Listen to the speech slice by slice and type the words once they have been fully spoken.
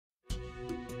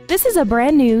This is a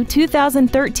brand new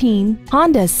 2013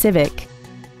 Honda Civic.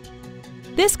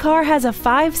 This car has a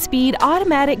 5-speed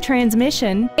automatic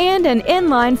transmission and an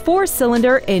inline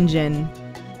 4-cylinder engine.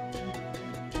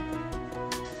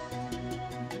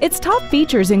 Its top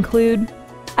features include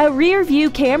a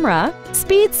rear-view camera,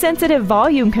 speed-sensitive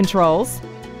volume controls,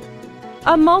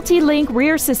 a multi-link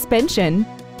rear suspension,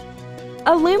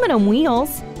 aluminum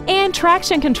wheels, and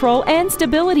traction control and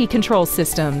stability control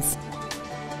systems.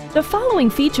 The following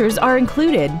features are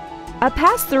included: a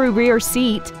pass-through rear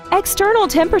seat, external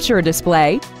temperature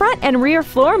display, front and rear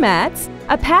floor mats,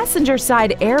 a passenger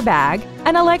side airbag,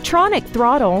 an electronic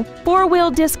throttle,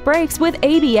 4-wheel disc brakes with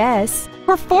ABS,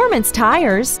 performance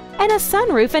tires, and a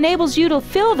sunroof enables you to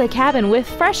fill the cabin with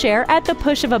fresh air at the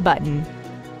push of a button.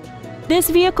 This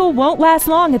vehicle won't last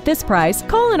long at this price.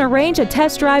 Call and arrange a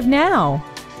test drive now.